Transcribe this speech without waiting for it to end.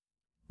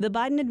The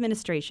Biden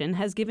administration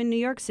has given New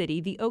York City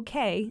the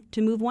okay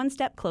to move one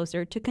step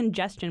closer to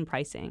congestion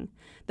pricing.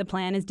 The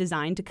plan is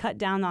designed to cut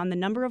down on the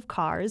number of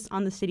cars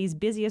on the city's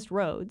busiest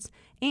roads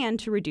and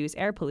to reduce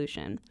air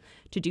pollution.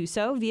 To do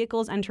so,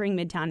 vehicles entering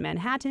Midtown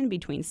Manhattan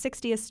between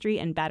 60th Street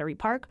and Battery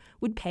Park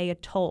would pay a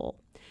toll.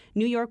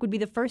 New York would be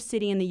the first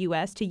city in the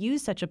U.S. to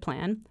use such a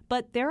plan,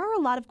 but there are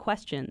a lot of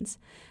questions.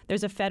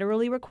 There's a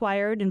federally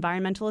required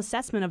environmental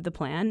assessment of the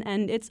plan,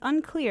 and it's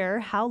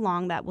unclear how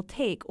long that will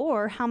take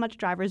or how much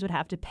drivers would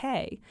have to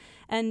pay.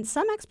 And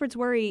some experts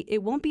worry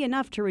it won't be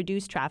enough to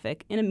reduce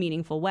traffic in a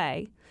meaningful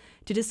way.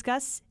 To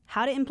discuss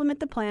how to implement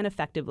the plan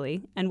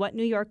effectively and what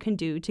New York can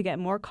do to get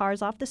more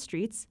cars off the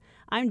streets,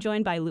 I'm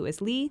joined by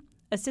Louis Lee,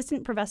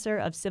 Assistant Professor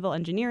of Civil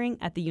Engineering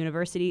at the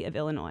University of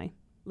Illinois.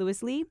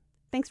 Louis Lee,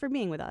 thanks for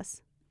being with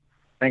us.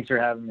 Thanks for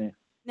having me.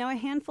 Now, a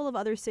handful of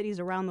other cities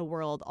around the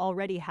world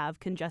already have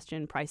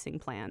congestion pricing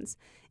plans.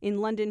 In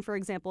London, for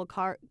example,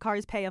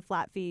 cars pay a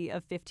flat fee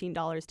of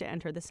 $15 to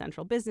enter the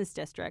central business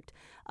district.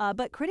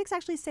 But critics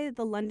actually say that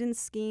the London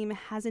scheme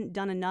hasn't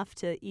done enough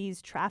to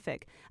ease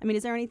traffic. I mean,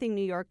 is there anything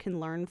New York can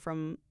learn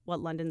from what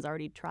London's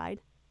already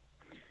tried?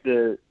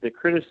 The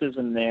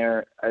criticism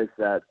there is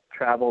that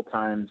travel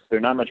times, they're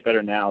not much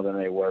better now than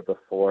they were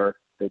before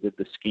they did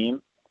the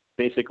scheme.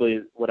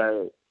 Basically, what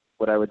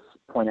I would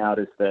point out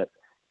is that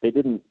they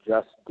didn't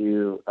just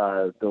do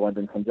the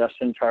London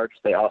congestion charge.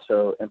 They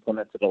also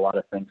implemented a lot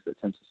of things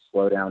that tend to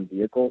slow down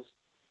vehicles,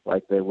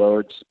 like they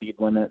lowered speed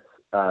limits.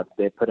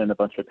 They put in a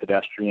bunch of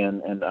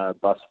pedestrian and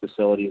bus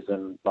facilities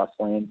and bus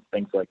lanes,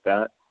 things like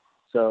that.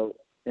 So,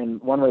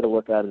 one way to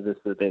look at it is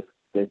that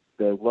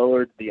they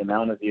lowered the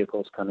amount of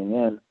vehicles coming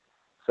in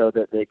so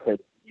that they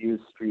could use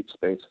street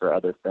space for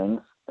other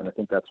things. And I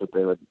think that's what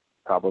they would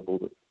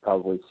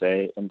probably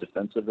say in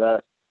defense of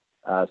that.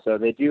 So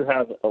they do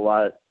have a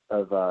lot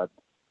of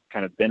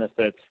kind of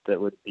benefits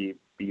that would be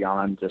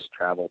beyond just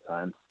travel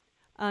time.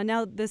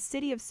 Now, the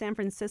city of San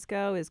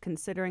Francisco is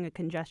considering a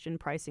congestion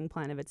pricing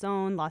plan of its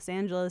own. Los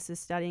Angeles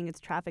is studying its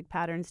traffic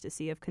patterns to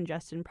see if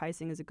congestion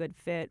pricing is a good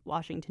fit.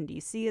 Washington,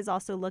 D.C. is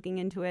also looking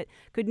into it.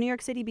 Could New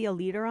York City be a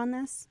leader on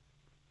this?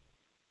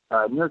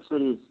 New York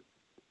City is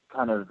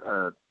kind of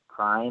a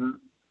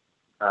prime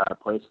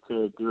place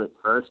to do it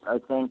first, I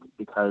think,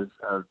 because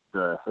of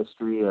the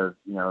history of,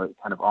 it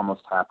kind of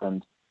almost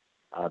happened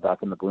back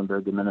in the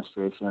Bloomberg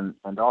administration,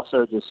 and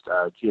also just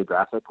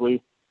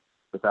geographically,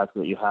 the fact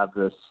that you have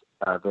this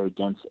very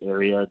dense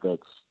area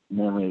that's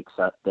mainly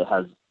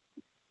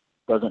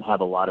doesn't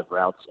have a lot of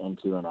routes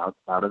into and out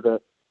of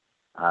it.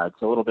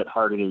 It's a little bit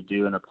harder to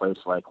do in a place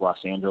like Los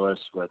Angeles,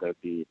 where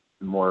there'd be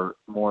more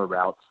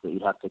routes that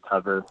you'd have to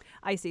cover.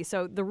 I see.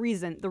 So the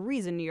reason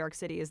New York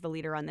City is the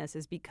leader on this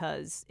is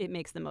because it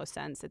makes the most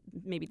sense. It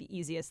maybe the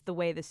easiest. The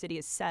way the city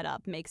is set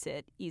up makes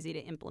it easy to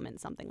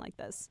implement something like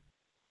this.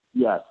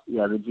 Yes,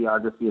 the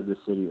geography of the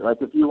city. Like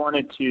if you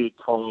wanted to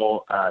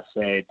toll,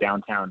 say,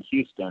 downtown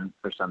Houston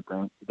or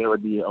something, there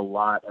would be a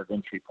lot of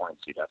entry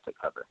points you'd have to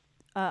cover.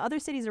 Other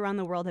cities around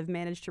the world have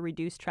managed to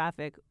reduce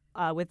traffic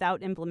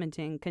without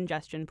implementing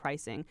congestion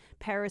pricing.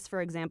 Paris,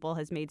 for example,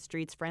 has made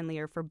streets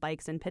friendlier for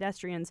bikes and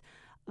pedestrians.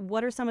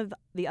 What are some of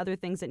the other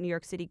things that New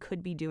York City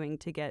could be doing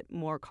to get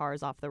more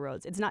cars off the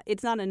roads?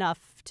 It's not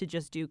enough to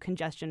just do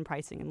congestion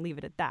pricing and leave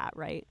it at that,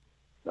 right?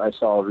 I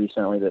saw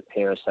recently that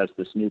Paris has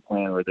this new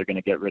plan where they're going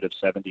to get rid of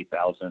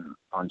 70,000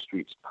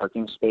 on-street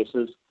parking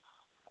spaces.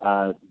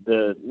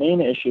 The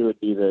main issue would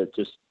be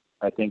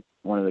I think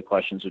one of the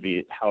questions would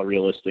be how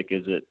realistic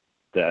is it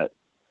that,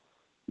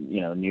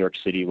 New York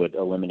City would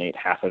eliminate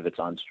half of its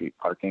on-street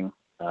parking,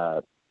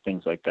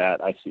 things like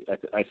that.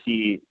 I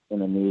see in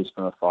the news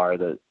from afar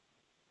that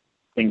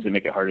things that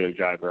make it harder to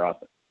drive are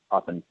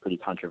often pretty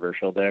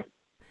controversial there.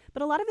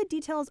 But a lot of the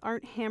details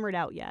aren't hammered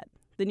out yet.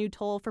 The new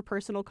toll for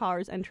personal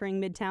cars entering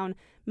Midtown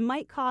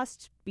might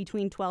cost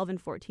between $12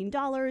 and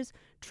 $14.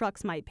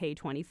 Trucks might pay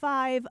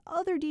 $25.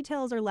 Other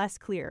details are less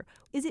clear.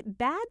 Is it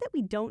bad that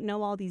we don't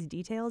know all these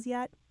details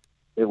yet?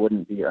 It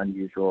wouldn't be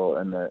unusual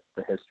in the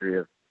history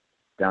of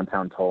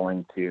downtown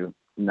tolling to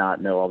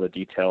not know all the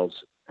details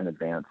in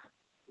advance.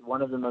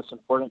 One of the most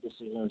important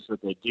decisions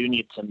that they do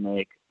need to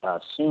make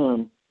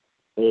soon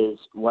is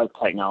what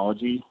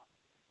technologies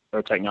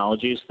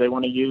they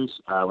want to use,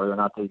 whether or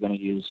not they're going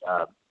to use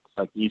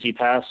like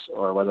E-ZPass,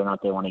 or whether or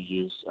not they want to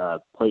use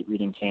plate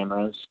reading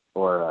cameras,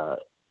 or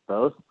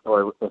both,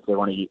 or if they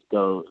want to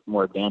go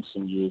more advanced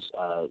and use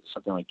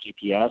something like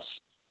GPS.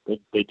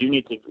 They do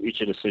need to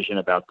reach a decision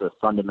about the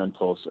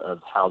fundamentals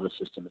of how the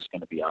system is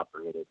going to be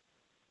operated.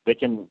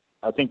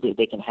 I think that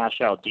they can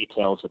hash out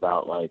details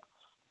about like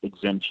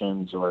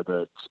exemptions or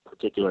the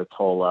particular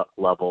toll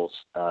levels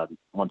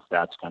once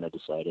that's kind of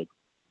decided.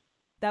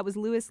 That was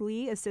Louis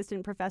Lee,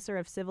 Assistant Professor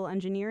of Civil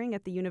Engineering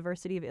at the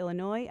University of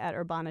Illinois at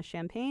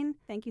Urbana-Champaign.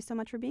 Thank you so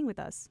much for being with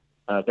us.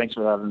 Thanks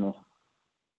for having me.